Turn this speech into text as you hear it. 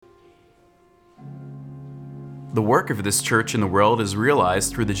The work of this church in the world is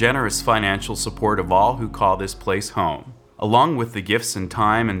realized through the generous financial support of all who call this place home. Along with the gifts and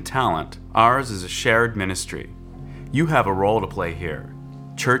time and talent, ours is a shared ministry. You have a role to play here.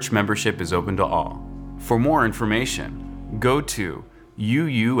 Church membership is open to all. For more information, go to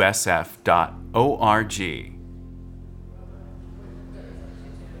uusf.org.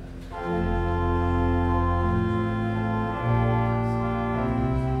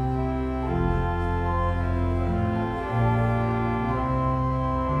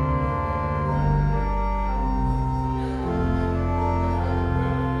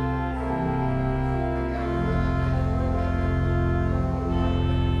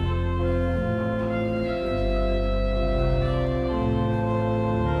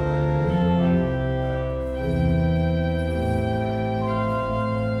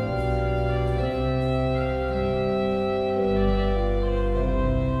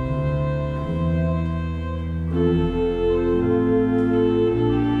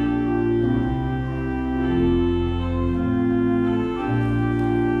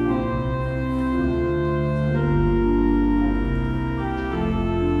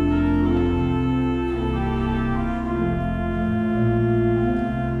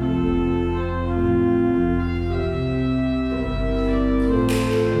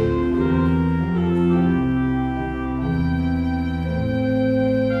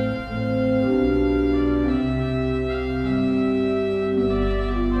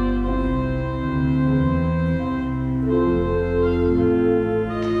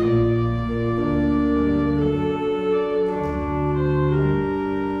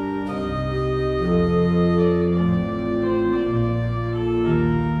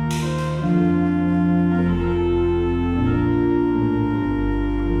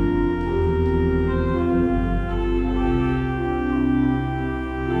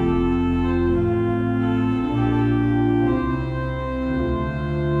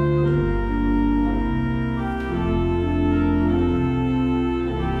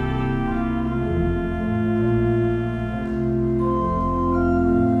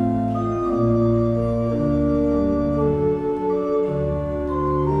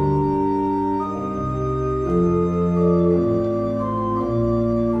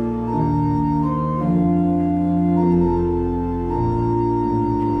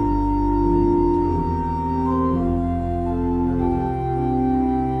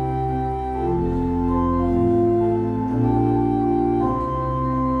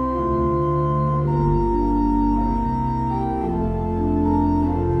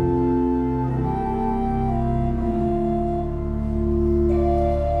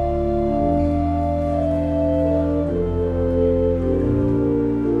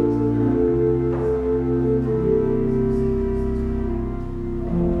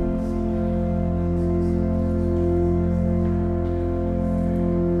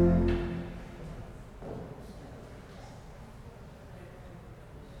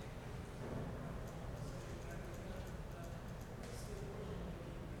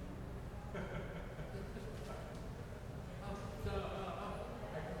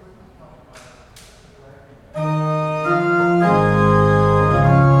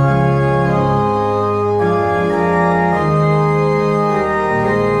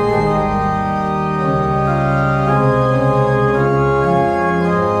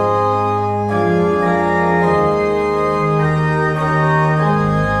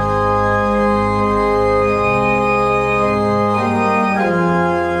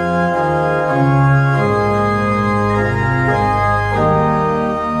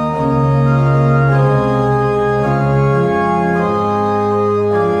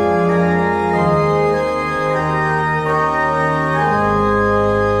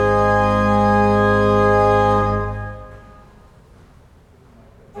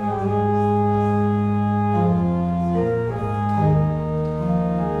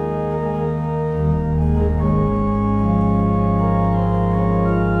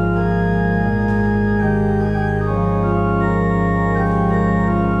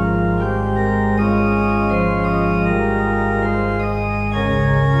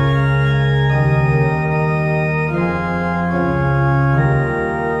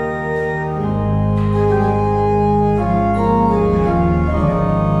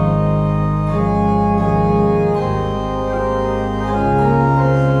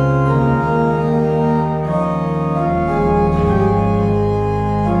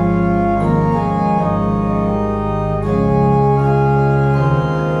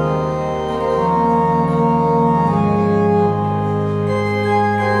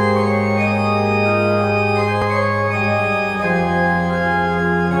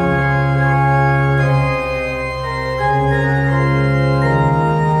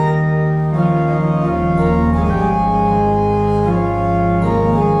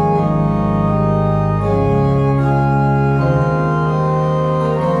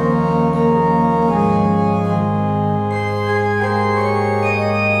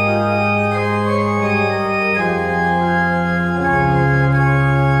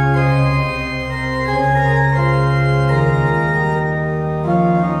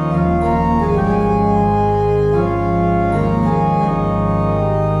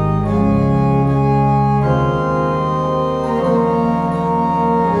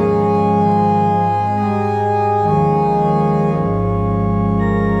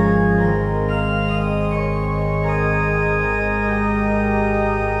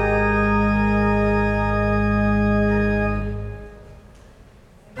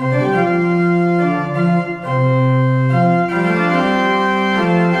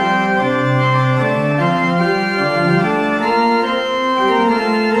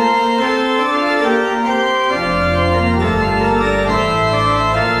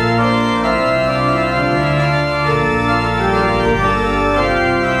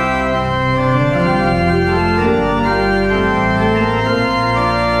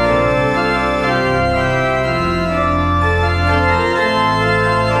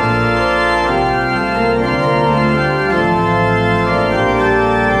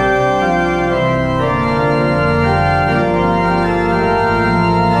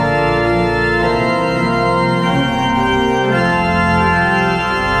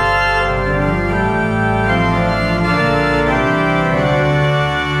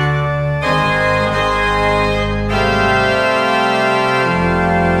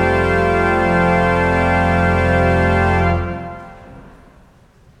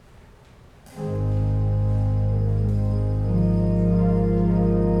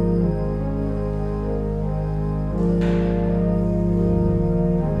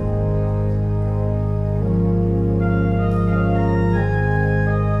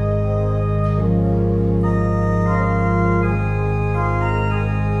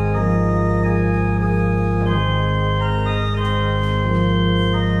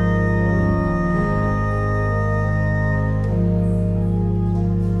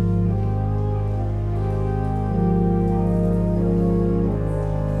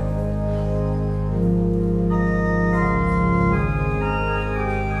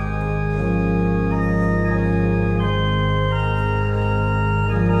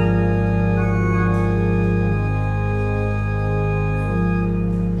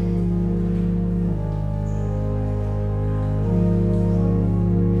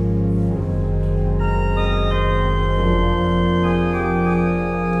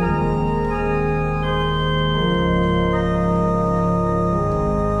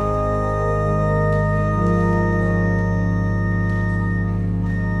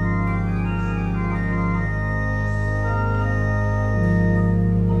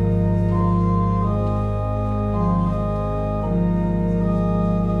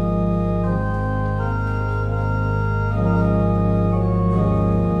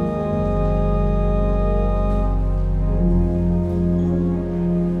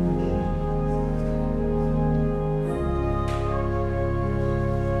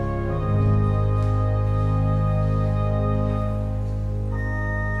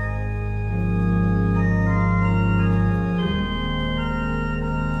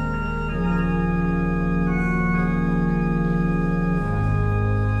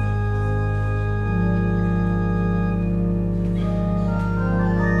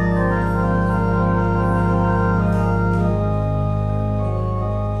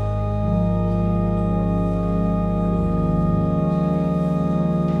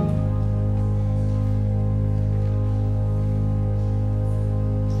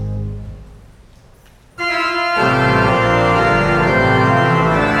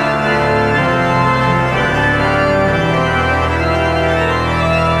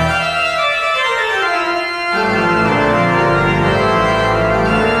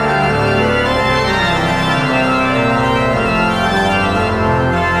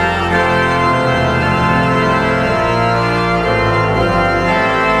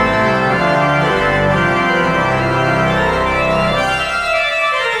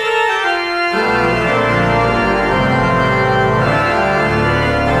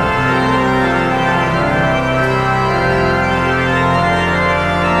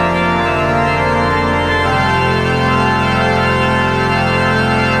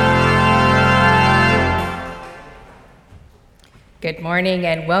 morning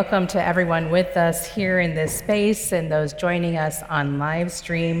and welcome to everyone with us here in this space and those joining us on live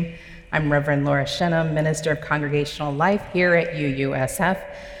stream. I'm Reverend Laura Shennum, Minister of Congregational Life here at UUSF,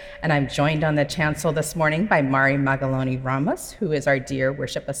 and I'm joined on the chancel this morning by Magaloni Ramos, who is our dear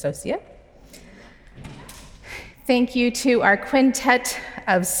worship associate. Thank you to our quintet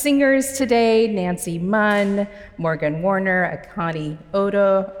of singers today, Nancy Munn, Morgen Warner, Akane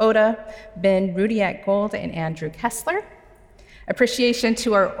Ota, Ben Rudiak-Gould, and Andrew Kessler. Appreciation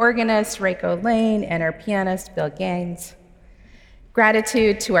to our organist, Reiko Oda Lane, and our pianist, García Ganz.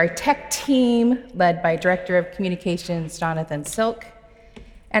 Gratitude to our tech team, led by Director of Communications, Jonathan Silk,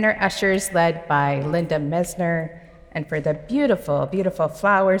 and our ushers, led by Linda Messner, and for the beautiful, beautiful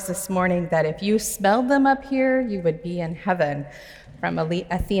flowers this morning that if you smelled them up here, you would be in heaven, from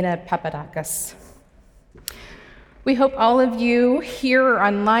Athena Papadakos. We hope all of you here or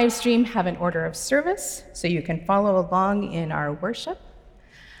on live stream have an order of service so you can follow along in our worship.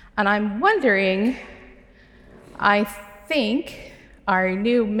 And I'm wondering, I think our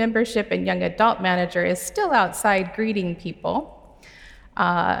new membership and young adult manager is still outside greeting people.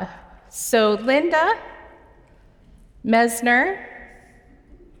 So Linda, Messner,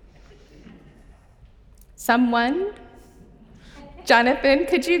 someone? Jonathan,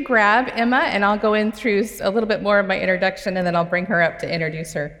 could you grab Emma, and I'll go in through a little bit more of my introduction, and then I'll bring her up to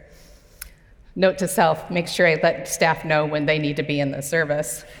introduce her. Note to self, make sure I let staff know when they need to be in the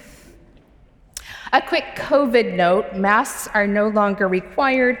service. A quick COVID note, masks are no longer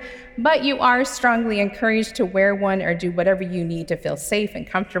required, but you are strongly encouraged to wear one or do whatever you need to feel safe and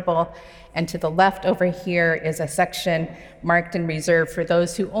comfortable. And to the left over here is a section marked and reserved for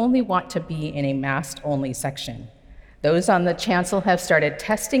those who only want to be in a masked-only section. Those on the chancel have started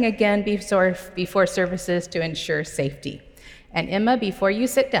testing again before services to ensure safety. And Emma, before you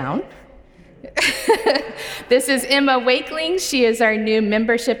sit down, this is Emma Wakeling. She is our new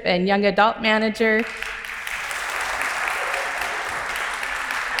membership and young adult manager.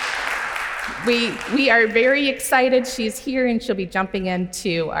 We are very excited she's here, and she'll be jumping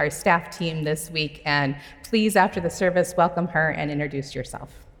into our staff team this week. And please, after the service, welcome her and introduce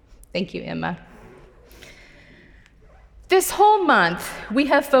yourself. Thank you, Emma. This whole month, we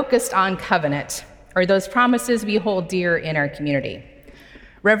have focused on covenant, or those promises we hold dear in our community.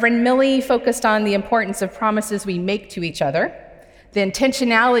 Reverend Millie focused on the importance of promises we make to each other, the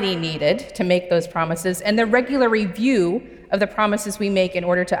intentionality needed to make those promises, and the regular review of the promises we make in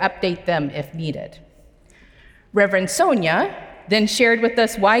order to update them if needed. Reverend Sonia then shared with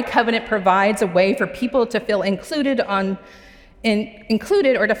us why covenant provides a way for people to feel included or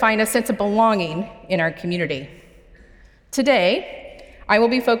to find a sense of belonging in our community. Today, I will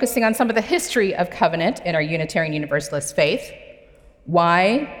be focusing on some of the history of covenant in our Unitarian Universalist faith,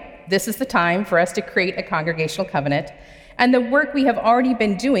 why this is the time for us to create a congregational covenant, and the work we have already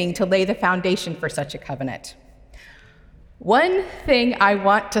been doing to lay the foundation for such a covenant. One thing I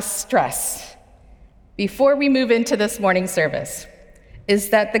want to stress before we move into this morning's service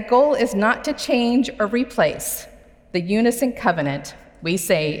is that the goal is not to change or replace the unison covenant we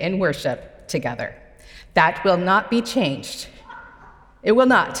say in worship together. That will not be changed. It will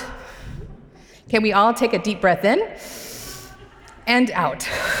not. Can we all take a deep breath in and out?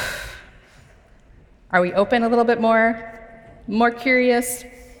 Are we open a little bit more curious?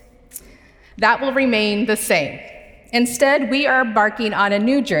 That will remain the same. Instead, we are embarking on a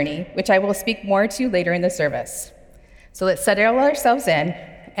new journey, which I will speak more to later in the service. So let's settle ourselves in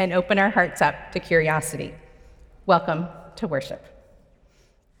and open our hearts up to curiosity. Welcome to worship.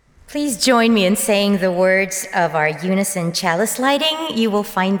 Please join me in saying the words of our unison chalice lighting. You will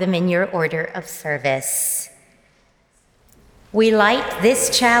find them in your order of service. We light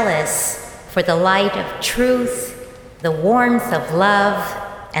this chalice for the light of truth, the warmth of love,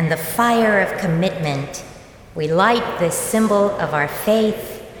 and the fire of commitment. We light this symbol of our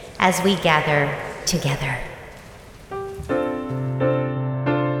faith as we gather together.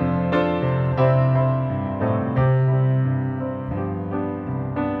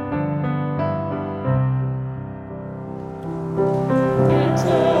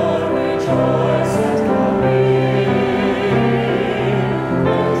 Rejoice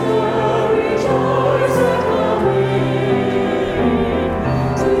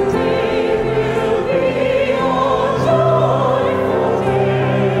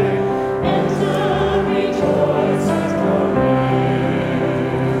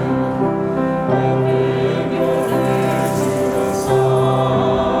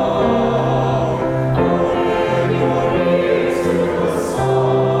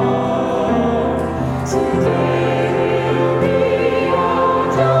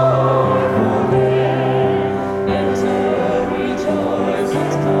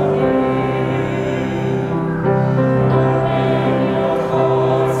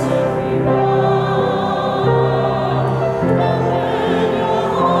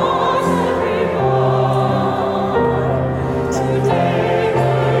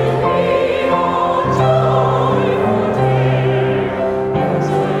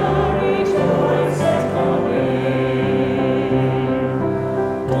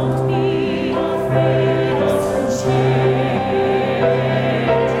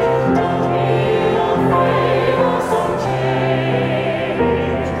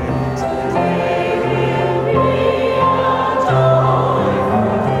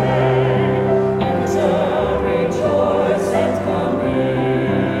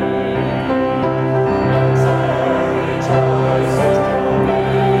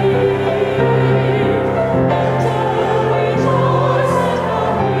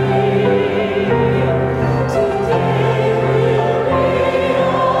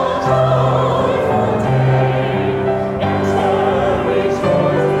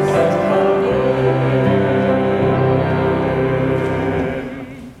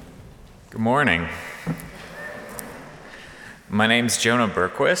name's Jonah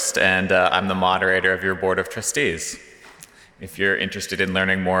Berquist, and I'm the moderator of your Board of Trustees. If you're interested in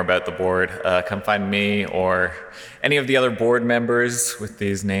learning more about the board, come find me or any of the other board members with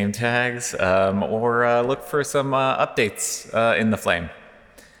these name tags, or look for some updates in the flame.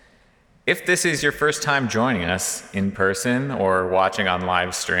 If this is your first time joining us in person or watching on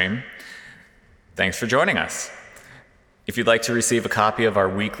live stream, thanks for joining us. If you'd like to receive a copy of our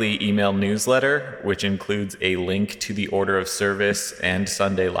weekly email newsletter, which includes a link to the order of service and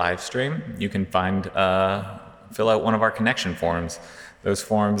Sunday live stream, you can fill out one of our connection forms. Those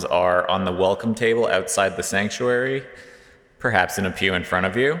forms are on the welcome table outside the sanctuary, perhaps in a pew in front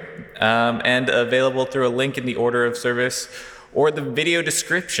of you, and available through a link in the order of service or the video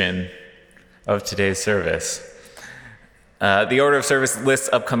description of today's service. The order of service lists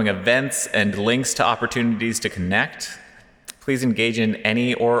upcoming events and links to opportunities to connect. Please engage in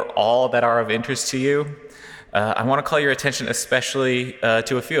any or all that are of interest to you. I want to call your attention especially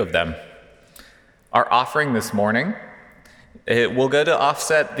to a few of them. Our offering this morning, it will go to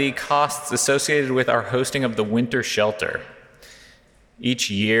offset the costs associated with our hosting of the winter shelter. Each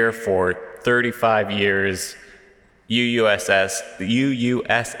year for 35 years, UUSF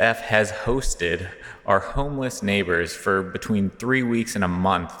has hosted our homeless neighbors for between 3 weeks and a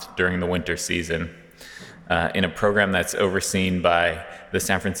month during the winter season in a program that's overseen by the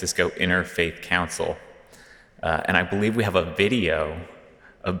San Francisco Interfaith Council. And I believe we have a video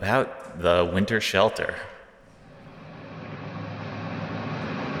about the winter shelter.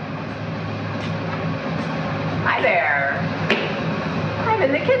 Hi there. I'm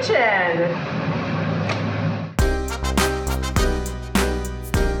in the kitchen.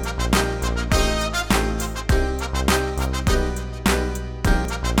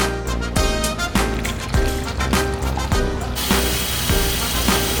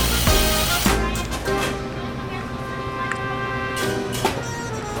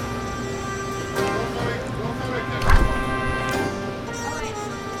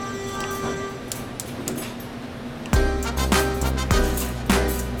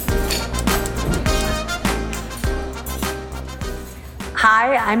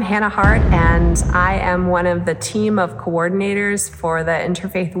 Hi, I'm Hannah Hart, and I am one of the team of coordinators for the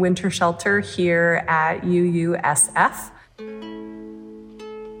Interfaith Winter Shelter here at UUSF.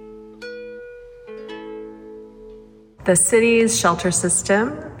 The city's shelter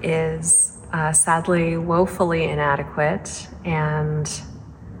system is sadly woefully inadequate, and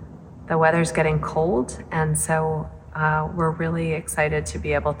the weather's getting cold, and so we're really excited to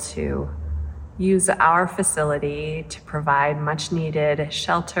be able to use our facility to provide much needed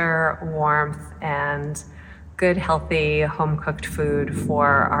shelter, warmth, and good, healthy, home-cooked food for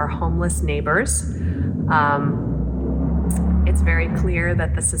our homeless neighbors. It's very clear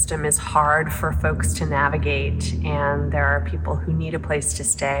that the system is hard for folks to navigate, and there are people who need a place to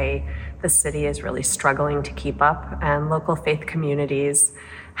stay. The city is really struggling to keep up, and local faith communities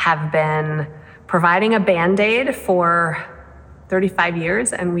have been providing a Band-Aid for 35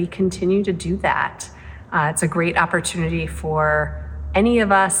 years, and we continue to do that. It's a great opportunity for any of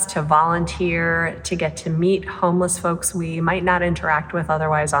us to volunteer, to get to meet homeless folks we might not interact with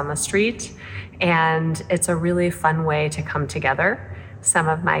otherwise on the street, and it's a really fun way to come together. Some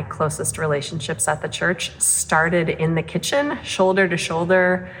of my closest relationships at the church started in the kitchen, shoulder to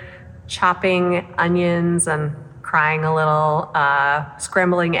shoulder, chopping onions and crying a little,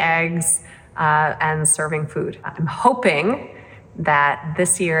 scrambling eggs, and serving food. I'm hoping that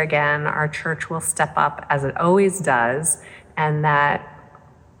this year again, our church will step up as it always does, and that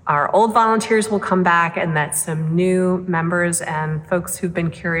our old volunteers will come back, and that some new members and folks who've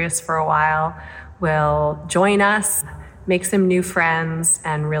been curious for a while will join us, make some new friends,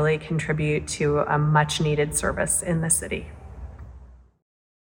 and really contribute to a much needed service in the city.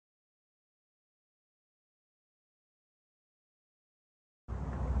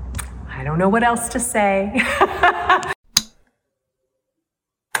 I don't know what else to say.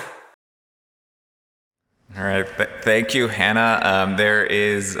 All right, thank you, Hannah. There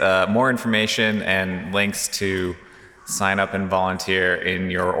is more information and links to sign up and volunteer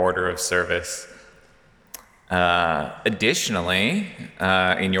in your order of service. Additionally,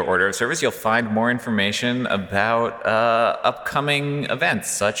 in your order of service, you'll find more information about upcoming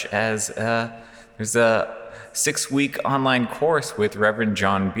events, such as there's a 6-week online course with Reverend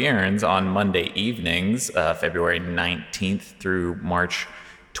John Bierns on Monday evenings, February 19th through March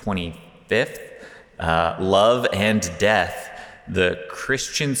 25th. Love and Death, the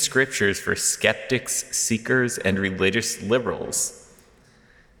Christian Scriptures for Skeptics, Seekers, and Religious Liberals.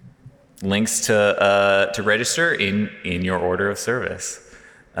 Links to register in your order of service.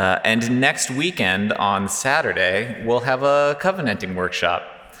 And next weekend on Saturday, we'll have a covenanting workshop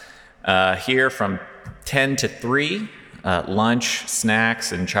here from 10 to 3, lunch,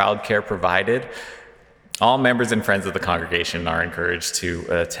 snacks, and childcare provided. All members and friends of the congregation are encouraged to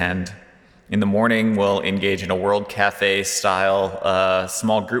attend. In the morning, we'll engage in a World Cafe style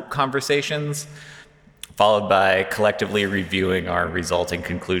small group conversations, followed by collectively reviewing our resulting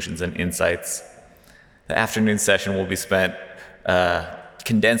conclusions and insights. The afternoon session will be spent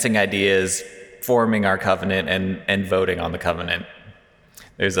condensing ideas, forming our covenant, and voting on the covenant.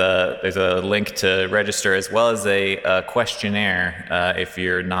 There's a link to register as well as a questionnaire if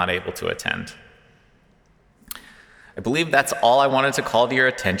you're not able to attend. I believe that's all I wanted to call to your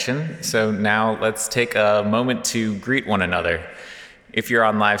attention. So now let's take a moment to greet one another. If you're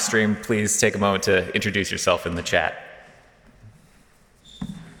on live stream, please take a moment to introduce yourself in the chat.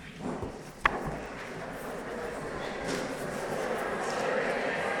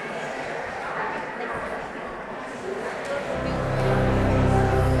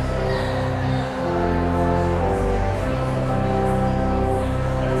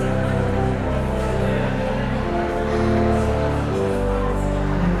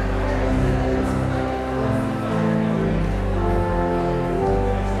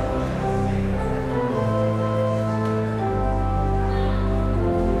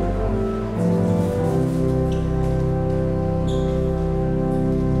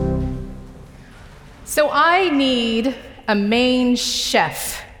 So I need a main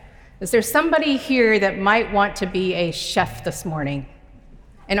chef. Is there somebody here that might want to be a chef this morning?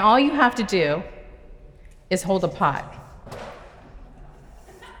 And all you have to do is hold a pot.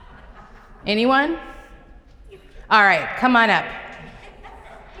 Anyone? All right, come on up.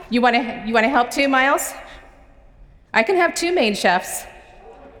 You want to help too, Miles? I can have 2 main chefs.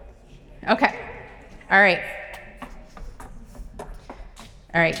 Okay. All right.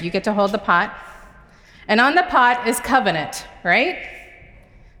 All right, you get to hold the pot. And on the pot is covenant, right?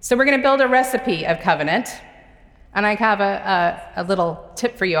 So we're going to build a recipe of covenant. And I have a little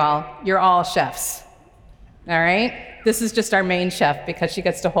tip for you all. You're all chefs, all right? This is just our main chef because she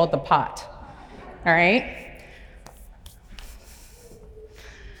gets to hold the pot, all right?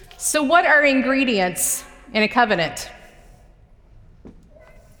 So what are ingredients in a covenant?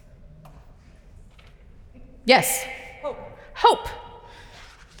 Yes? Hope.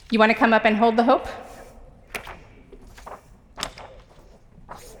 You want to come up and hold the hope?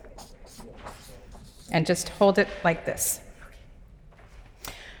 And just hold it like this.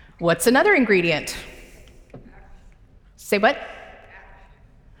 What's another ingredient? Say what?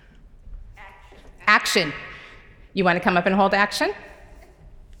 Action. You want to come up and hold action?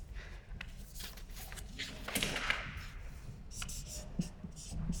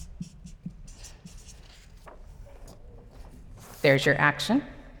 There's your action.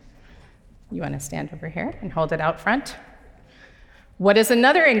 You want to stand over here and hold it out front. What is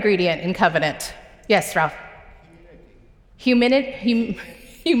another ingredient in covenant? Yes, Ralph. Humanity?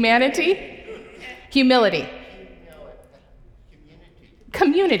 Humility.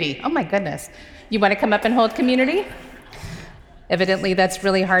 Community. Oh my goodness. You want to come up and hold community? Evidently, that's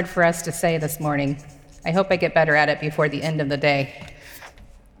really hard for us to say this morning. I hope I get better at it before the end of the day.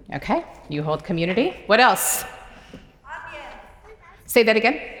 Okay, you hold community. What else? Audience. Say that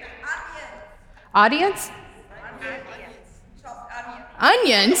again. Audience?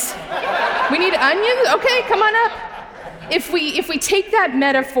 Onions? We need onions? Okay, come on up. If we take that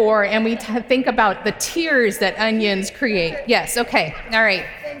metaphor and we think about the tears that onions create. Yes, okay, all right.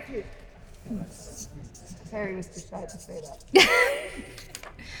 Thank you. Harry was too shy to say that.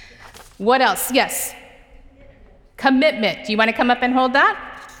 What else? Yes. Commitment. Do you want to come up and hold that?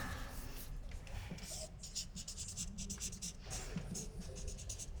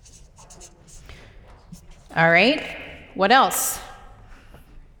 All right. What else?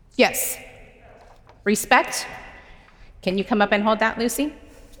 Yes. Respect. Can you come up and hold that, Lucy?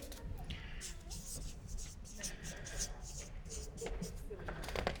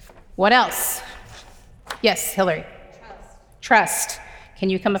 What else? Yes, Hillary. Trust. Can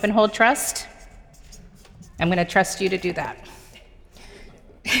you come up and hold trust? I'm going to trust you to do that.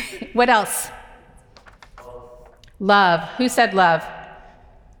 What else? Love. Who said love?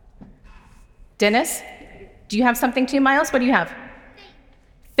 Dennis? Do you have something too, Miles? What do you have?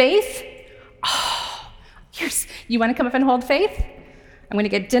 Faith? Oh, you want to come up and hold faith? I'm going to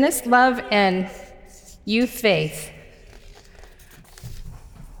get Dennis, love, and you, faith.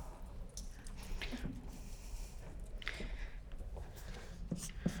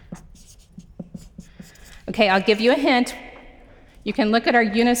 Okay, I'll give you a hint. You can look at our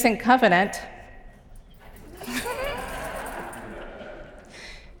unison covenant.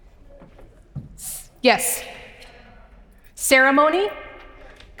 Yes. Ceremony?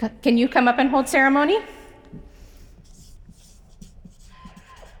 Can you come up and hold ceremony?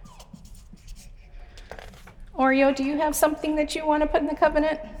 Oreo, do you have something that you want to put in the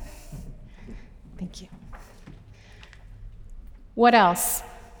covenant? Thank you. What else?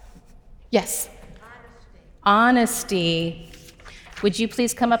 Yes. Honesty. Would you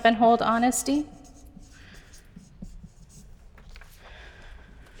please come up and hold honesty?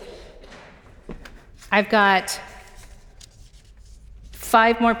 I've got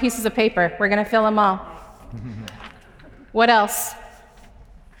 5 more pieces of paper. We're going to fill them all. What else?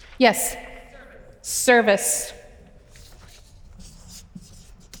 Yes. Service.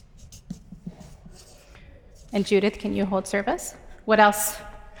 And Judith, can you hold service? What else?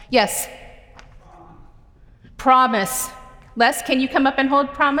 Yes. Promise. Les, can you come up and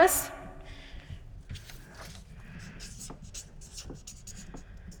hold promise?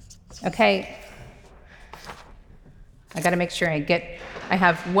 Okay. I got to make sure I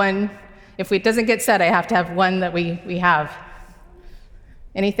have one. If it doesn't get said, I have to have one that we have.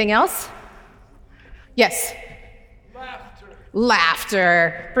 Anything else? Yes.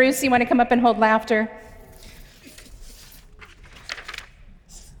 Laughter. Bruce, you want to come up and hold laughter?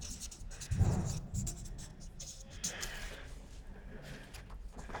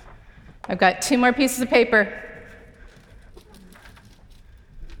 I've got 2 more pieces of paper.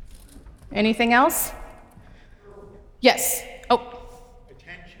 Anything else? Yes. Oh.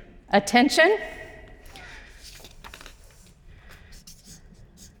 Attention.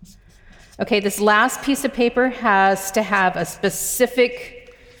 Okay, this last piece of paper has to have a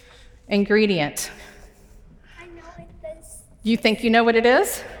specific ingredient. I know it is. You think you know what it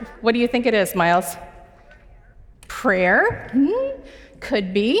is? What do you think it is, Miles? Prayer?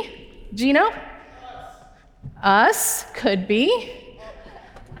 Could be. Gino? Us? Could be.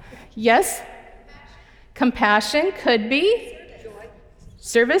 Yes? Compassion? Could be.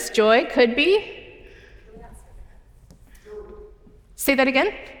 Service? Joy? Could be. Say that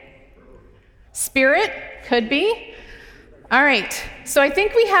again. Spirit? Could be. All right. So I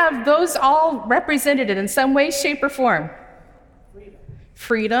think we have those all represented in some way, shape, or form.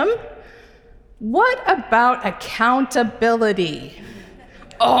 Freedom. What about accountability?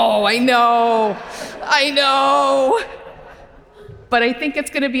 Oh, I know. But I think it's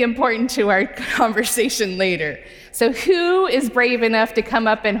going to be important to our conversation later. So who is brave enough to come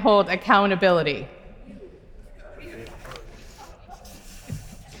up and hold accountability?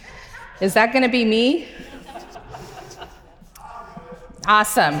 Is that going to be me?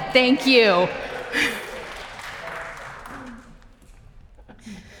 Awesome. Thank you.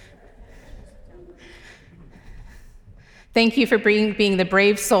 Thank you for being the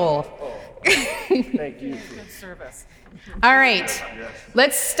brave soul. Thank you. Good service. All right.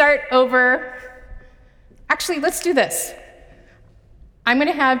 Let's start over. Actually, let's do this. I'm going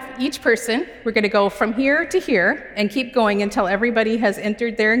to have each person, we're going to go from here to here and keep going until everybody has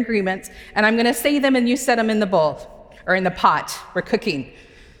entered their agreements. And I'm going to say them and you set them in the bowl or in the pot. We're cooking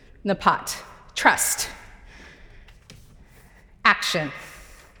in the pot. Trust. Action.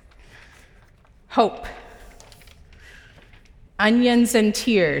 Hope. Onions and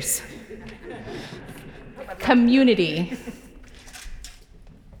tears. Community.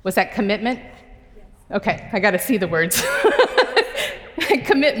 Was that commitment? Okay, I got to see the words.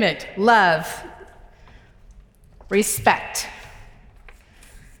 Commitment, love, respect,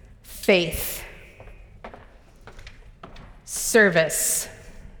 faith, service.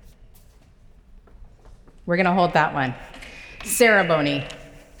 We're going to hold that one. Ceremony,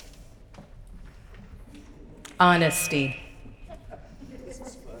 honesty.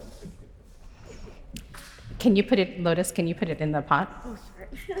 Can you put it, Lotus, can you put it in the pot? Oh,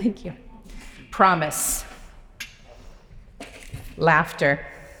 sorry. Thank you. Promise. Laughter.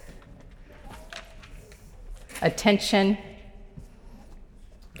 Attention.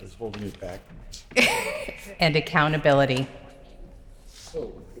 I was holding it back. And accountability.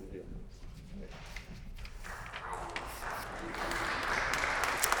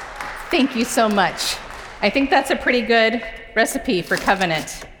 Thank you so much. I think that's a pretty good recipe for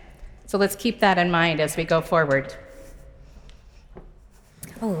covenant. So let's keep that in mind as we go forward.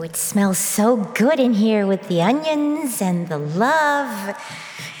 Oh, it smells so good in here with the onions and the love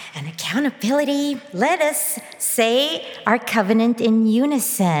and accountability. Let us say our covenant in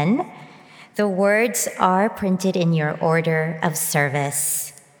unison. The words are printed in your order of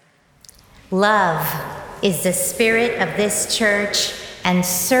service. Love is the spirit of this church, and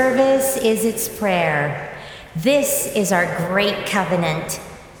service is its prayer. This is our great covenant,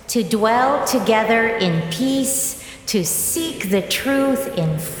 to dwell together in peace, to seek the truth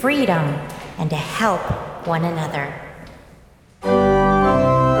in freedom, and to help one another.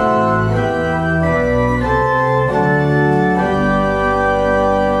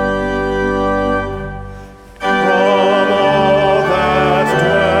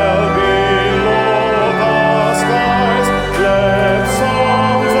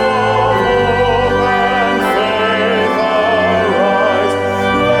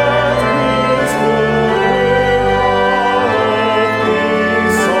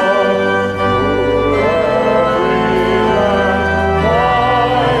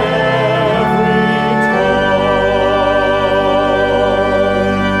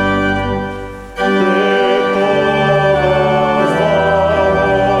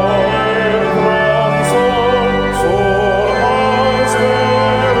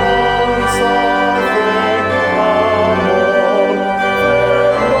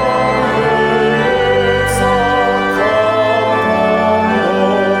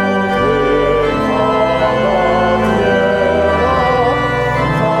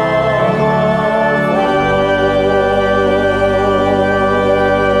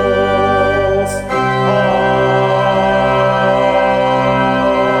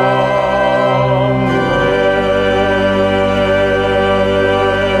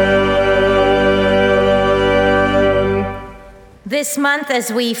 This month,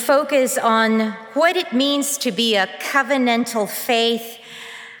 as we focus on what it means to be a covenantal faith,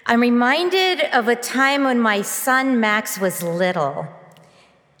 I'm reminded of a time when my son Max was little.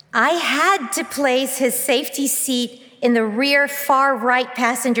 I had to place his safety seat in the rear far right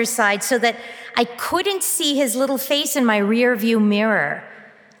passenger side so that I couldn't see his little face in my rear view mirror.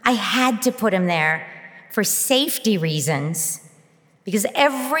 I had to put him there for safety reasons, because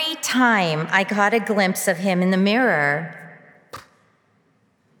every time I got a glimpse of him in the mirror,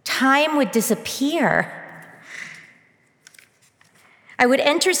 time would disappear. I would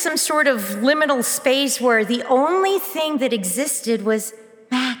enter some sort of liminal space where the only thing that existed was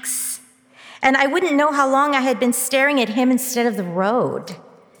Max. And I wouldn't know how long I had been staring at him instead of the road. It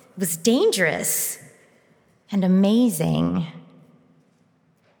was dangerous and amazing.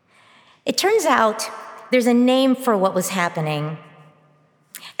 It turns out there's a name for what was happening.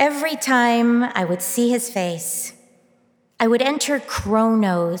 Every time I would see his face, I would exit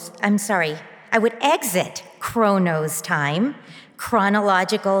chronos time,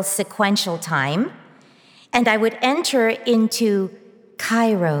 chronological sequential time, and I would enter into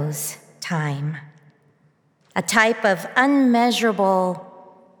kairos time, a type of unmeasurable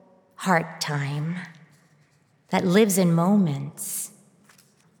heart time that lives in moments.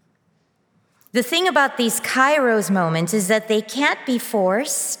 The thing about these kairos moments is that they can't be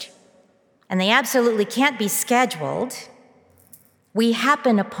forced, and they absolutely can't be scheduled. We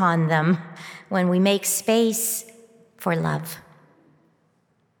happen upon them when we make space for love.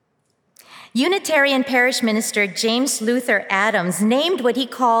 Unitarian parish minister James Luther Adams named what he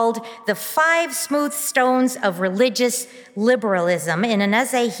called the 5 smooth stones of religious liberalism in an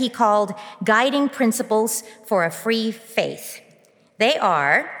essay he called Guiding Principles for a Free Faith. They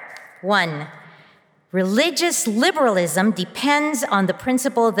are: 1, religious liberalism depends on the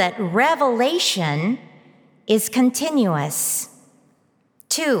principle that revelation is continuous.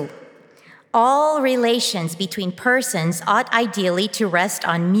 2, all relations between persons ought ideally to rest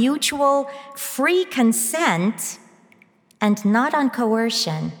on mutual free consent and not on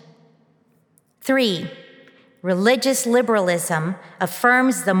coercion. 3, religious liberalism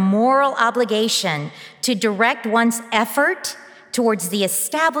affirms the moral obligation to direct one's effort towards the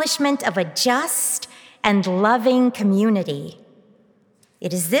establishment of a just and loving community.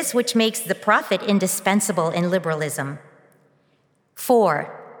 It is this which makes the prophet indispensable in liberalism. 4,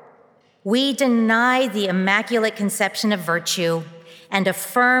 we deny the Immaculate Conception of virtue and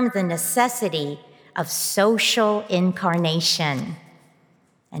affirm the necessity of social incarnation.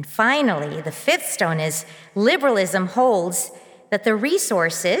 And finally, the 5th stone is liberalism holds that the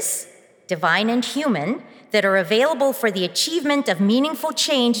resources, divine and human, that are available for the achievement of meaningful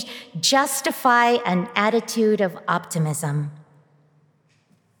change justify an attitude of optimism.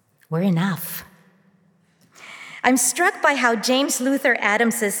 We're enough. I'm struck by how James Luther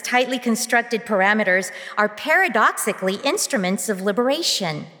Adams's tightly constructed parameters are paradoxically instruments of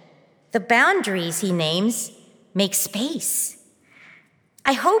liberation. The boundaries he names make space.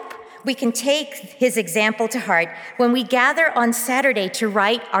 I hope we can take his example to heart when we gather on Saturday to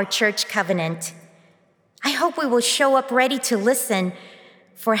write our church covenant. I hope we will show up ready to listen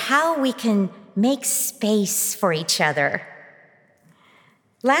for how we can make space for each other.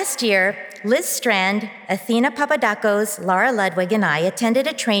 Last year, Liz Strand, Athena Papadakos, Laura Ludwig, and I attended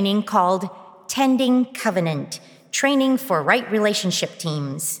a training called Tending Covenant, Training for Right Relationship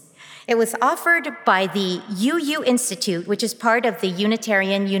Teams. It was offered by the UU Institute, which is part of the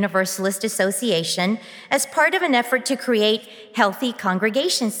Unitarian Universalist Association, as part of an effort to create healthy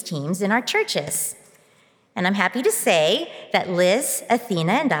congregations teams in our churches. And I'm happy to say that Liz,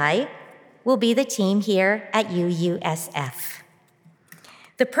 Athena, and I will be the team here at UUSF.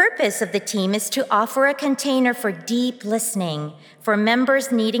 The purpose of the team is to offer a container for deep listening for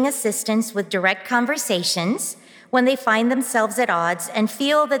members needing assistance with direct conversations when they find themselves at odds and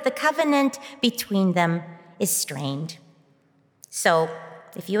feel that the covenant between them is strained. So,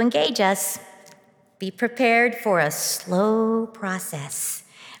 if you engage us, be prepared for a slow process.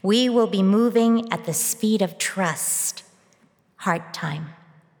 We will be moving at the speed of trust, heart time,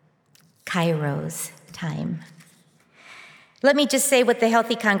 Kairos time. Let me just say what the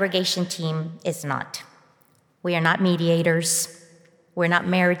Healthy Congregation team is not. We are not mediators. We're not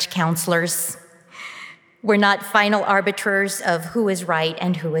marriage counselors. We're not final arbiters of who is right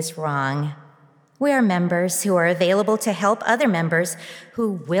and who is wrong. We are members who are available to help other members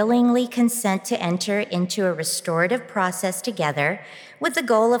who willingly consent to enter into a restorative process together with the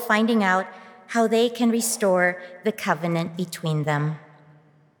goal of finding out how they can restore the covenant between them.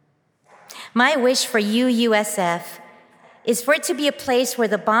 My wish for UUSF is for it to be a place where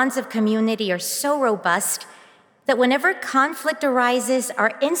the bonds of community are so robust that whenever conflict arises,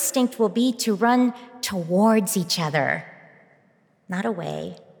 our instinct will be to run towards each other, not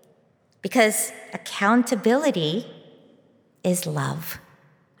away, because accountability is love,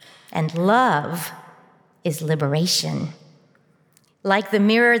 and love is liberation. Like the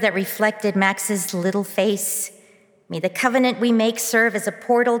mirror that reflected Max's little face, may the covenant we make serve as a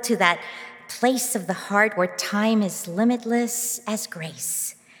portal to that place of the heart where time is limitless as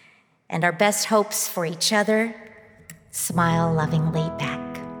grace, and our best hopes for each other smile lovingly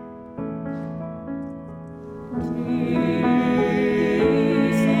back.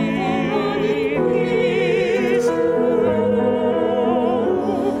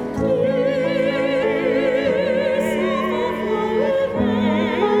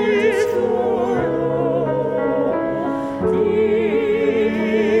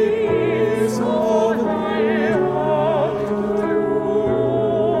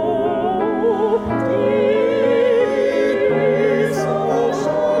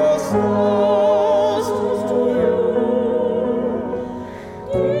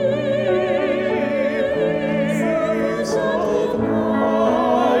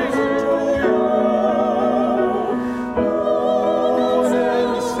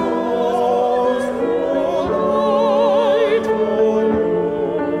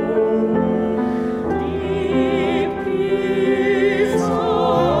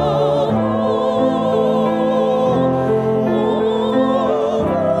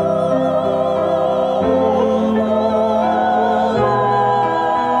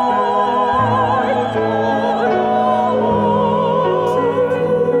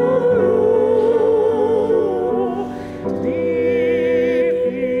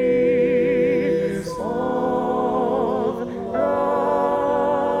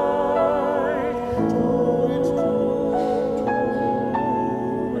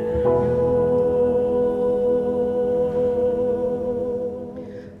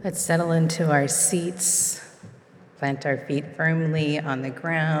 Let's settle into our seats, plant our feet firmly on the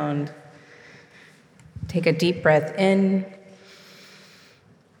ground. Take a deep breath in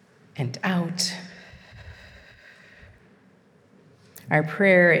and out. Our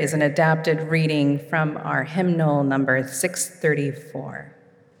prayer is an adapted reading from our hymnal number 634.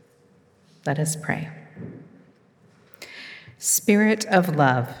 Let us pray. Spirit of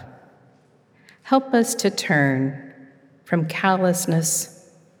love, help us to turn from callousness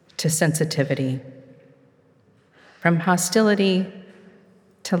to sensitivity, from hostility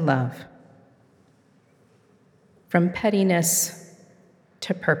to love, from pettiness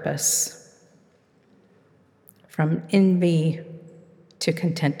to purpose, from envy to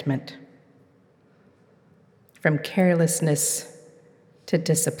contentment, from carelessness to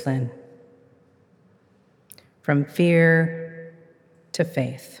discipline, from fear to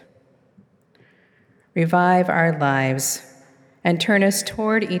faith. Revive our lives and turn us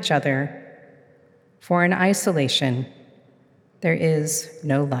toward each other, for in isolation there is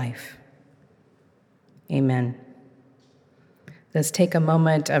no life. Amen. Let's take a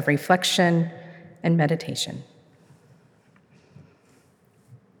moment of reflection and meditation.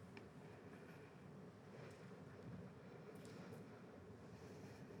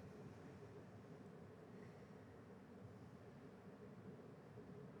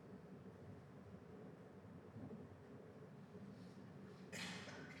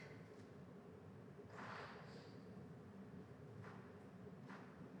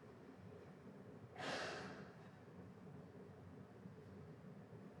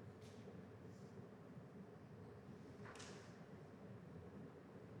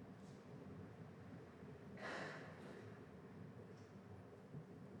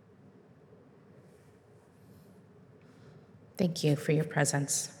 Thank you for your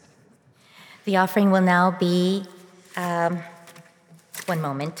presence. The offering will now be, one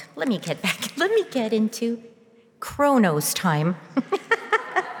moment, let me get into Chronos time.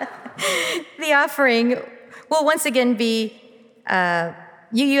 The offering will once again be,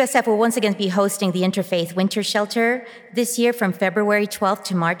 UUSF will once again be hosting the Interfaith Winter Shelter this year from February 12th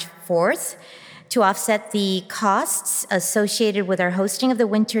to March 4th. To offset the costs associated with our hosting of the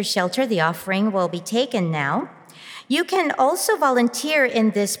Winter Shelter, the offering will be taken now. You can also volunteer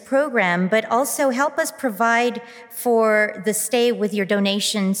in this program, but also help us provide for the stay with your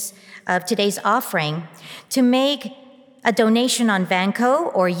donations of today's offering. To make a donation on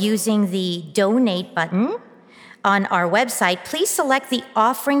Vanco or using the donate button on our website, please select the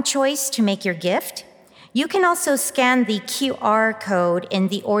offering choice to make your gift. You can also scan the QR code in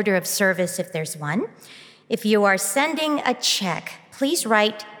the order of service if there's one. If you are sending a check, please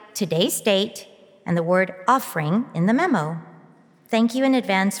write today's date and the word offering in the memo. Thank you in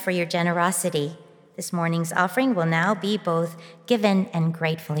advance for your generosity. This morning's offering will now be both given and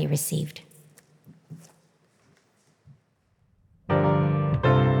gratefully received.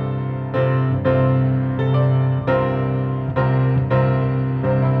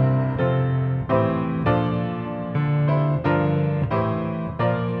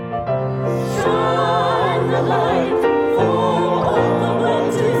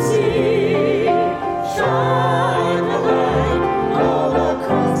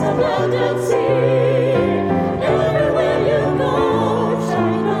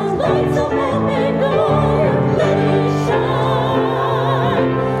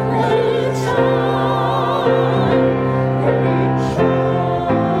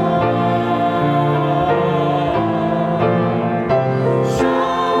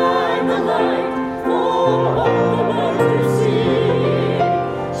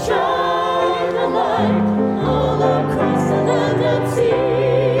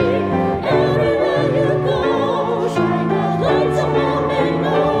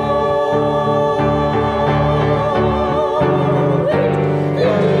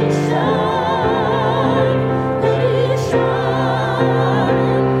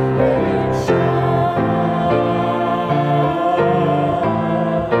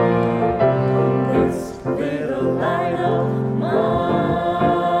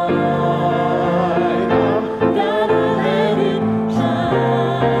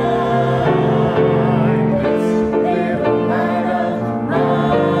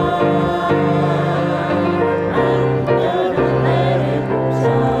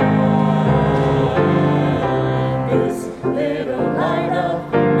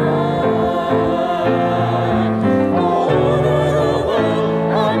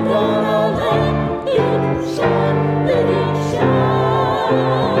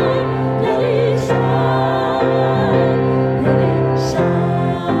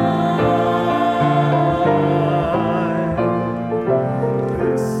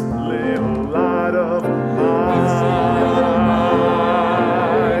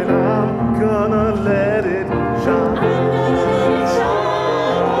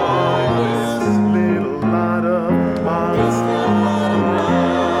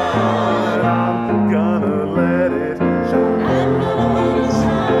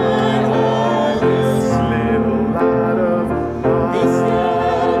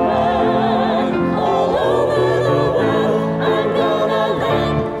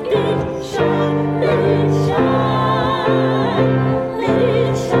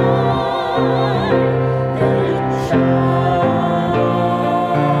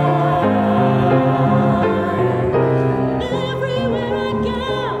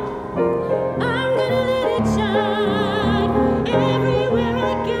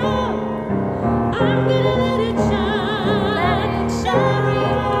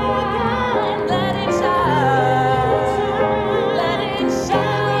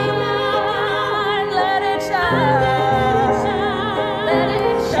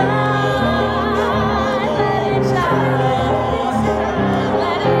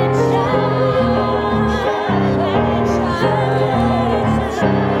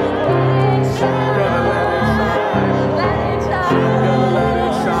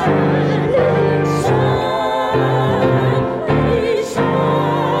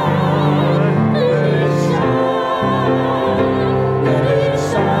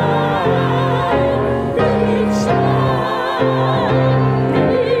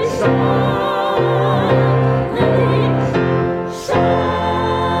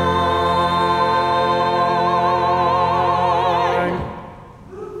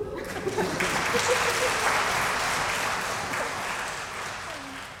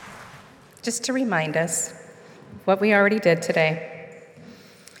 Just to remind us, what we already did today.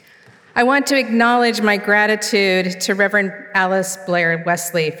 I want to acknowledge my gratitude to Reverend Alice Blair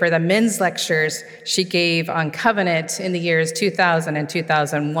Wesley for the men's lectures she gave on covenant in the years 2000 and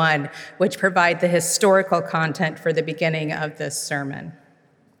 2001, which provide the historical content for the beginning of this sermon.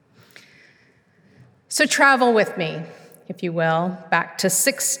 So travel with me, if you will, back to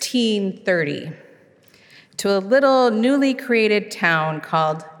 1630, to a little newly created town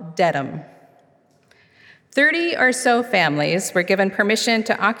called Dedham. 30 or so families were given permission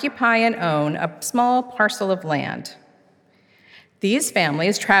to occupy and own a small parcel of land. These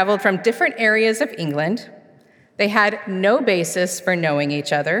families traveled from different areas of England. They had no basis for knowing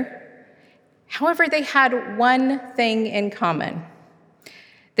each other. However, they had one thing in common.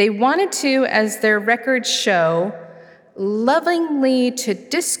 They wanted to, as their records show, lovingly to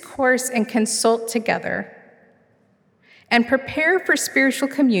discourse and consult together and prepare for spiritual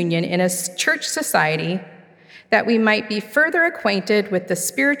communion in a church society that we might be further acquainted with the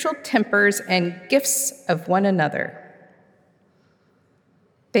spiritual tempers and gifts of one another.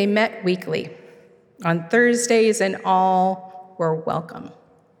 They met weekly on Thursdays, and all were welcome.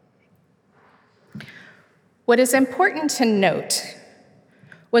 What is important to note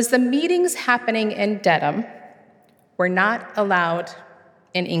was the meetings happening in Dedham were not allowed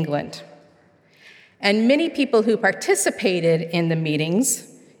in England. And many people who participated in the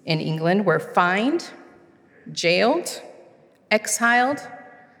meetings in England were fined, jailed, exiled,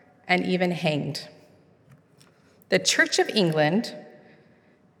 and even hanged. The Church of England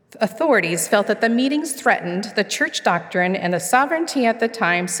authorities felt that the meetings threatened the church doctrine, and the sovereignty at the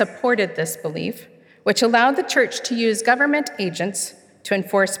time supported this belief, which allowed the church to use government agents to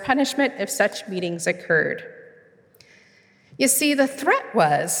enforce punishment if such meetings occurred. You see, the threat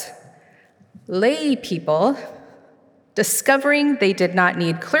was lay people discovering they did not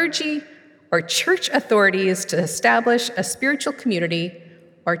need clergy or church authorities to establish a spiritual community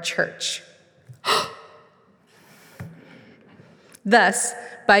or church. Thus,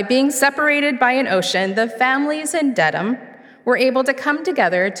 by being separated by an ocean, the families in Dedham were able to come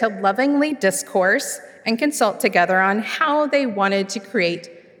together to lovingly discourse and consult together on how they wanted to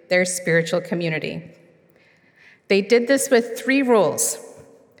create their spiritual community. They did this with 3 rules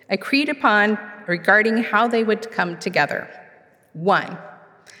agreed upon regarding how they would come together. 1,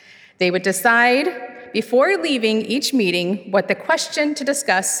 they would decide before leaving each meeting what the question to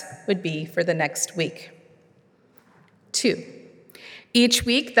discuss would be for the next week. 2, each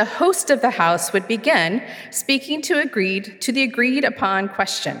week the host of the house would begin speaking to the agreed upon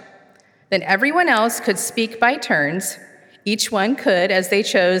question. Then everyone else could speak by turns. Each one could, as they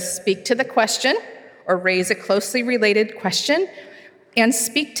chose, speak to the question or raise a closely related question and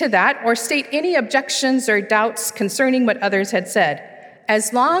speak to that or state any objections or doubts concerning what others had said,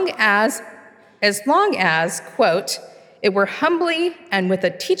 as long as, quote, it were humbly and with a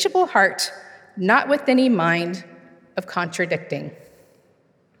teachable heart, not with any mind of contradicting.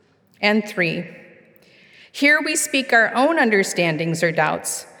 And 3, here we speak our own understandings or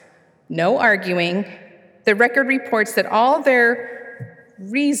doubts, no arguing. The record reports that all their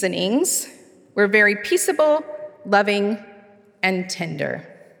reasonings were very peaceable, loving, and tender.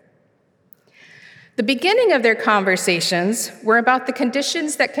 The beginning of their conversations were about the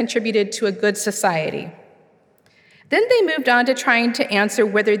conditions that contributed to a good society. Then they moved on to trying to answer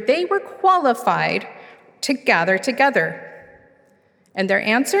whether they were qualified to gather together. And their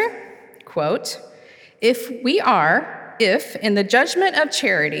answer, quote, if in the judgment of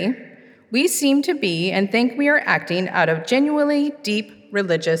charity, we seem to be and think we are acting out of genuinely deep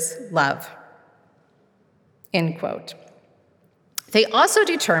religious love, end quote. They also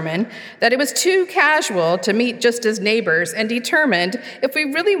determined that it was too casual to meet just as neighbors and determined if we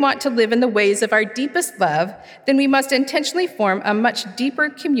really want to live in the ways of our deepest love, then we must intentionally form a much deeper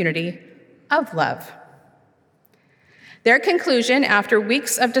community of love. Their conclusion after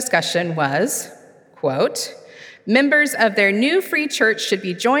weeks of discussion was, quote, members of their new free church should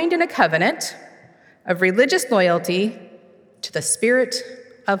be joined in a covenant of religious loyalty to the spirit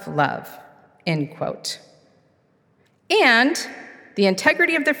of love, end quote. And the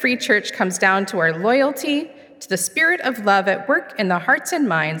integrity of the free church comes down to our loyalty to the spirit of love at work in the hearts and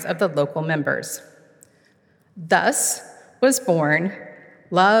minds of the local members. Thus was born,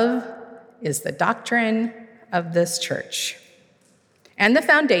 love is the doctrine of this church, and the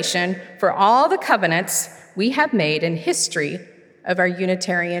foundation for all the covenants we have made in history of our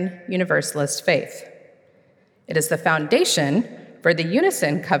Unitarian Universalist faith. It is the foundation for the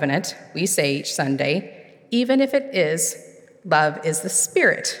unison covenant we say each Sunday, even if it is love is the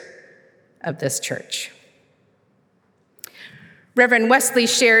spirit of this church. Reverend Wesley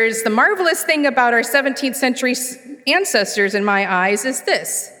shares, the marvelous thing about our 17th century ancestors, in my eyes, is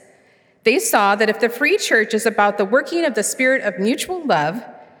this. They saw that if the free church is about the working of the spirit of mutual love,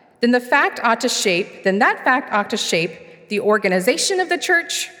 then that fact ought to shape the organization of the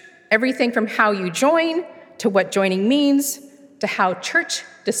church, everything from how you join to what joining means to how church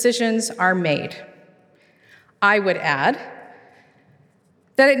decisions are made. I would add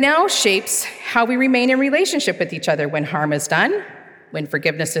that it now shapes how we remain in relationship with each other when harm is done, when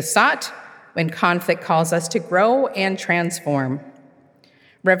forgiveness is sought, when conflict calls us to grow and transform.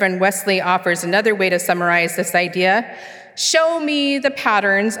 Reverend Wesley offers another way to summarize this idea. Show me the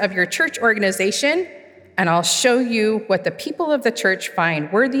patterns of your church organization, and I'll show you what the people of the church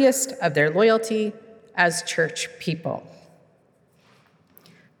find worthiest of their loyalty as church people.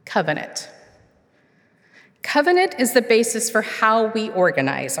 Covenant. Covenant is the basis for how we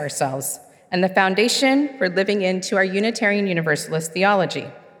organize ourselves and the foundation for living into our Unitarian Universalist theology.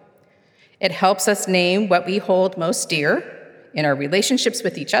 It helps us name what we hold most dear in our relationships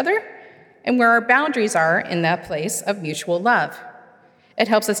with each other and where our boundaries are in that place of mutual love. It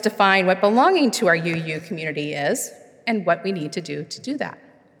helps us define what belonging to our UU community is and what we need to do that.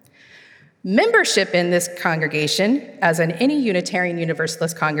 Membership in this congregation, as in any Unitarian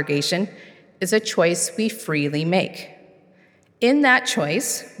Universalist congregation, is a choice we freely make. In that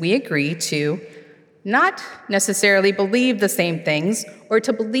choice, we agree to not necessarily believe the same things or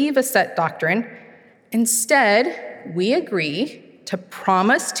to believe a set doctrine. Instead, we agree to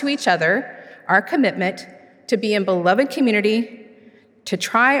promise to each other our commitment to be in beloved community, to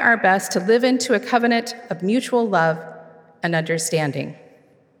try our best to live into a covenant of mutual love and understanding.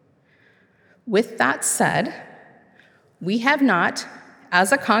 With that said, we have not,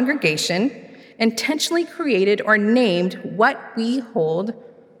 as a congregation, intentionally created or named what we hold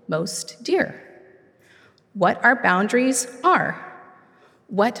most dear, what our boundaries are,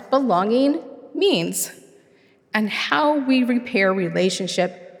 what belonging means, and how we repair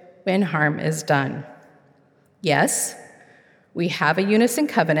relationship when harm is done. Yes, we have a unison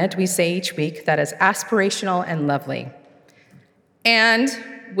covenant, we say each week, that is aspirational and lovely, and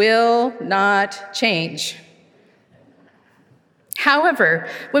will not change. However,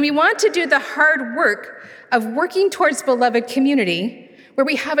 when we want to do the hard work of working towards beloved community, where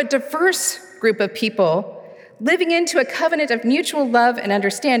we have a diverse group of people living into a covenant of mutual love and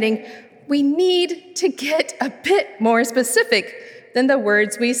understanding, we need to get a bit more specific than the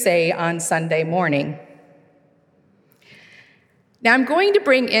words we say on Sunday morning. Now, I'm going to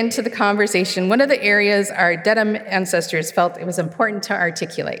bring into the conversation one of the areas our Dedham ancestors felt it was important to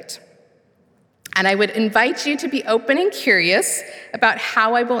articulate. And I would invite you to be open and curious about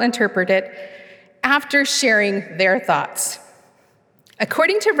how I will interpret it after sharing their thoughts.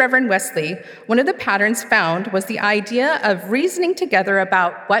 According to Reverend Wesley, one of the patterns found was the idea of reasoning together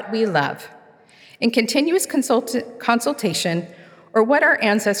about what we love in continuous consultation, or what our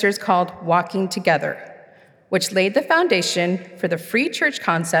ancestors called walking together, which laid the foundation for the free church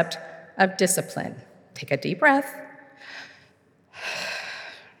concept of discipline. Take a deep breath.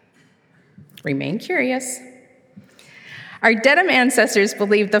 Remain curious. Our Dedham ancestors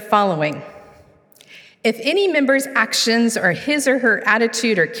believed the following. If any member's actions or his or her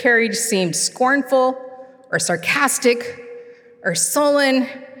attitude or carriage seemed scornful or sarcastic or sullen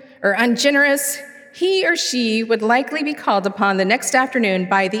or ungenerous, he or she would likely be called upon the next afternoon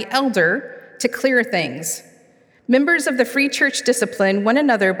by the elder to clear things. Members of the free church discipline one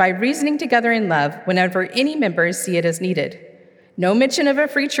another by reasoning together in love whenever any members see it as needed. No member of a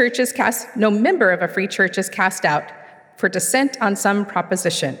free church is cast out for dissent on some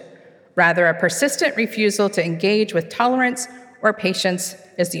proposition. Rather, a persistent refusal to engage with tolerance or patience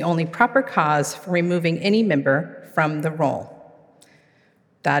is the only proper cause for removing any member from the roll.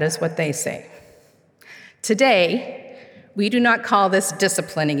 That is what they say. Today, we do not call this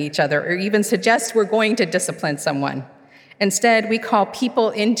disciplining each other or even suggest we're going to discipline someone. Instead, we call people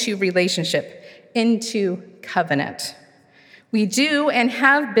into relationship, into covenant. We do and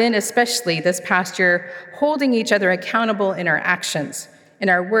have been, especially this past year, holding each other accountable in our actions, in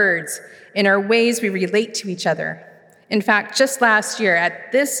our words, in our ways we relate to each other. In fact, just last year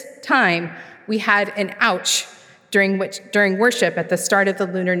at this time, we had an ouch during worship at the start of the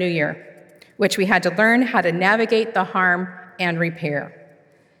Lunar New Year, which we had to learn how to navigate the harm and repair.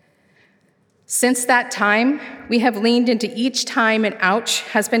 Since that time, we have leaned into each time an ouch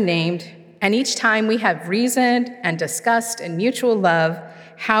has been named, and each time we have reasoned and discussed in mutual love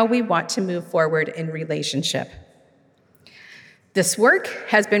how we want to move forward in relationship. This work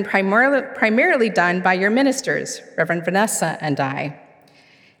has been primarily done by your ministers, Reverend Vanessa and I.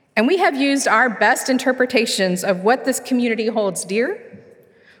 And we have used our best interpretations of what this community holds dear,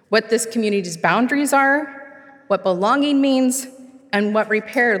 what this community's boundaries are, what belonging means, and what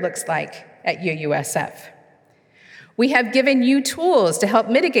repair looks like at UUSF. We have given you tools to help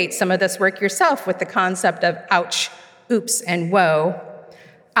mitigate some of this work yourself with the concept of ouch, oops, and whoa.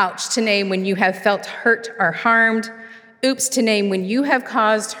 Ouch to name when you have felt hurt or harmed, oops to name when you have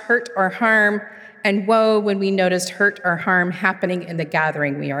caused hurt or harm, and woe when we noticed hurt or harm happening in the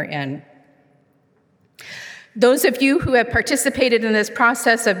gathering we are in. Those of you who have participated in this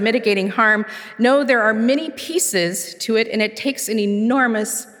process of mitigating harm know there are many pieces to it, and it takes an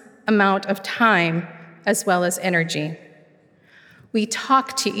enormous amount of time as well as energy. We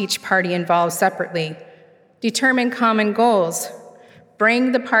talk to each party involved separately, determine common goals,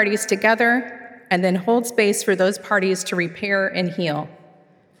 bring the parties together, and then hold space for those parties to repair and heal.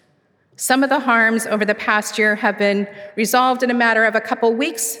 Some of the harms over the past year have been resolved in a matter of a couple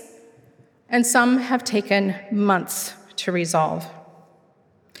weeks, and some have taken months to resolve.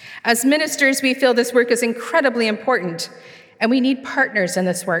 As ministers, we feel this work is incredibly important, and we need partners in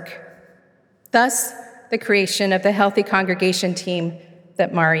this work. Thus, the creation of the Healthy Congregation team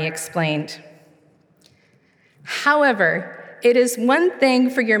that Mari explained. However, it is one thing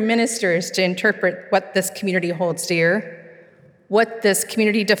for your ministers to interpret what this community holds dear, what this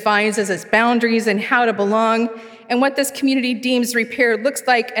community defines as its boundaries and how to belong, and what this community deems repair looks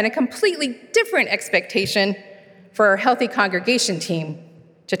like, and a completely different expectation for our Healthy Congregation team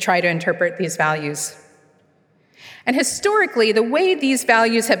to try to interpret these values. And historically, the way these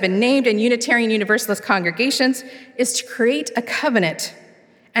values have been named in Unitarian Universalist congregations is to create a covenant.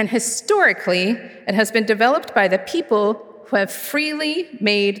 And historically, it has been developed by the people who have freely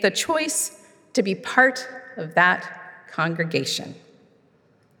made the choice to be part of that congregation.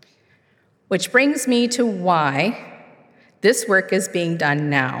 Which brings me to why this work is being done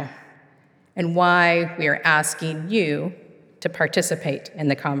now, and why we are asking you to participate in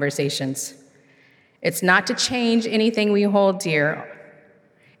the conversations. It's not to change anything we hold dear.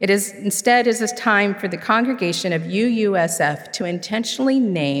 Instead is this time for the congregation of UUSF to intentionally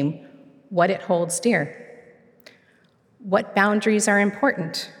name what it holds dear. What boundaries are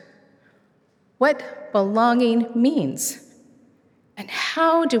important? What belonging means? And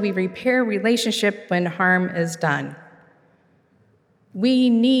how do we repair relationship when harm is done? We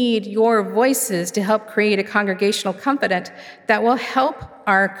need your voices to help create a congregational covenant that will help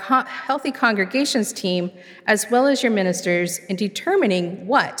our Healthy Congregations team, as well as your ministers, in determining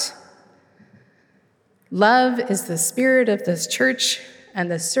what. Love is the spirit of this church, and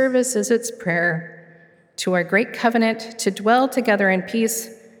the service is its prayer to our great covenant to dwell together in peace,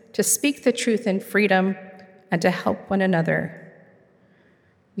 to speak the truth in freedom, and to help one another.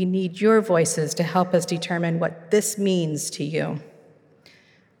 We need your voices to help us determine what this means to you.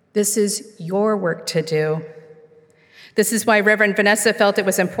 This is your work to do. This is why Reverend Vanessa felt it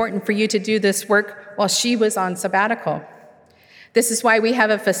was important for you to do this work while she was on sabbatical. This is why we have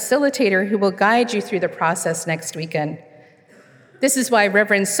a facilitator who will guide you through the process next weekend. This is why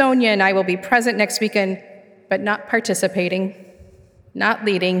Reverend Sonia and I will be present next weekend, but not participating, not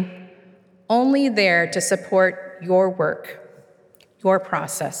leading, only there to support your work, your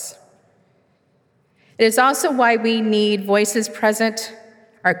process. It is also why we need voices present,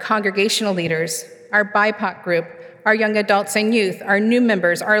 our congregational leaders, our BIPOC group, our young adults and youth, our new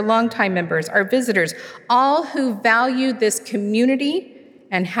members, our longtime members, our visitors, all who value this community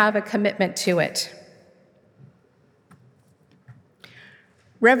and have a commitment to it.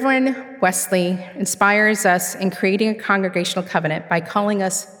 Reverend Wesley inspires us in creating a congregational covenant by calling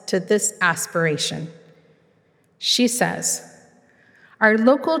us to this aspiration. She says, our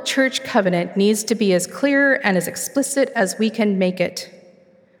local church covenant needs to be as clear and as explicit as we can make it,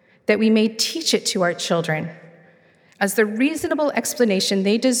 that we may teach it to our children as the reasonable explanation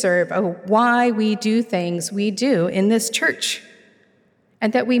they deserve of why we do things we do in this church,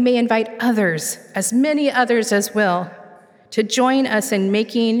 and that we may invite others, as many others as will, to join us in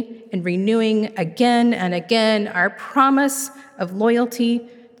making and renewing again and again our promise of loyalty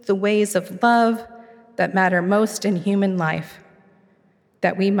to the ways of love that matter most in human life,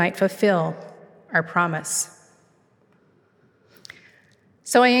 that we might fulfill our promise.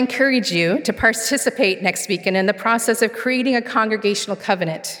 So I encourage you to participate next weekend in the process of creating a congregational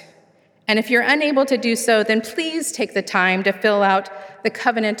covenant. And if you're unable to do so, then please take the time to fill out the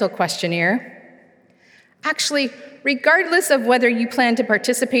covenantal questionnaire. Actually, regardless of whether you plan to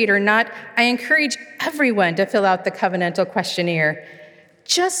participate or not, I encourage everyone to fill out the covenantal questionnaire,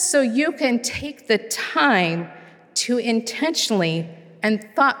 just so you can take the time to intentionally and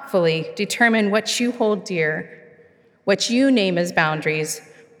thoughtfully determine what you hold dear, what you name as boundaries,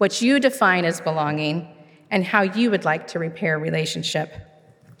 what you define as belonging, and how you would like to repair a relationship.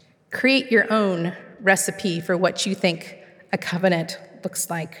 Create your own recipe for what you think a covenant looks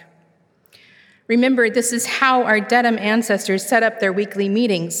like. Remember, this is how our Dedham ancestors set up their weekly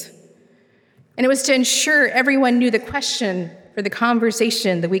meetings. And it was to ensure everyone knew the question for the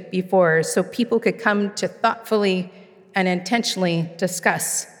conversation the week before so people could come to thoughtfully and intentionally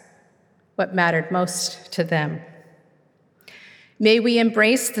discuss what mattered most to them. May we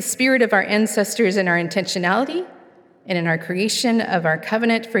embrace the spirit of our ancestors in our intentionality and in our creation of our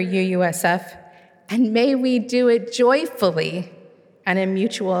covenant for UUSF, and may we do it joyfully and in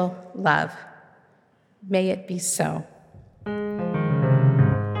mutual love. May it be so.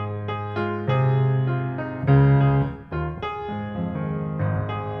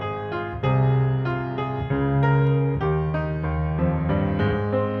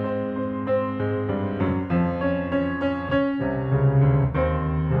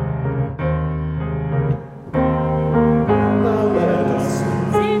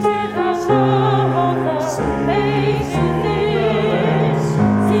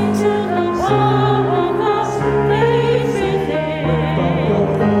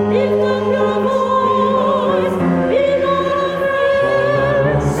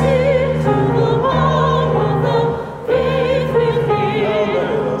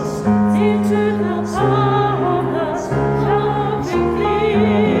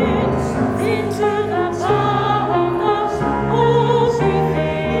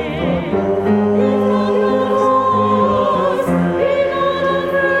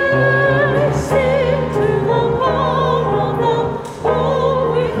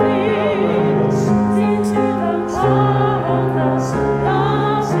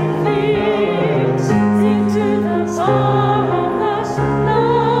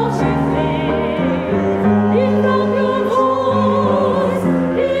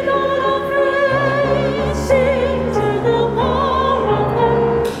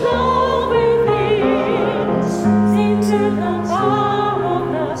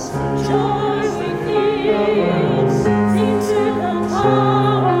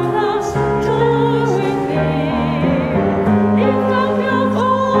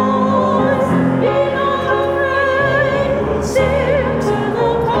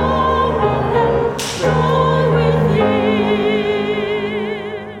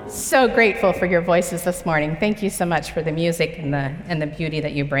 So grateful for your voices this morning. Thank you so much for the music and the beauty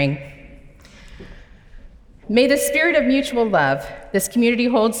that you bring. May the spirit of mutual love this community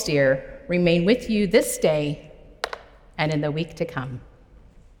holds dear remain with you this day and in the week to come.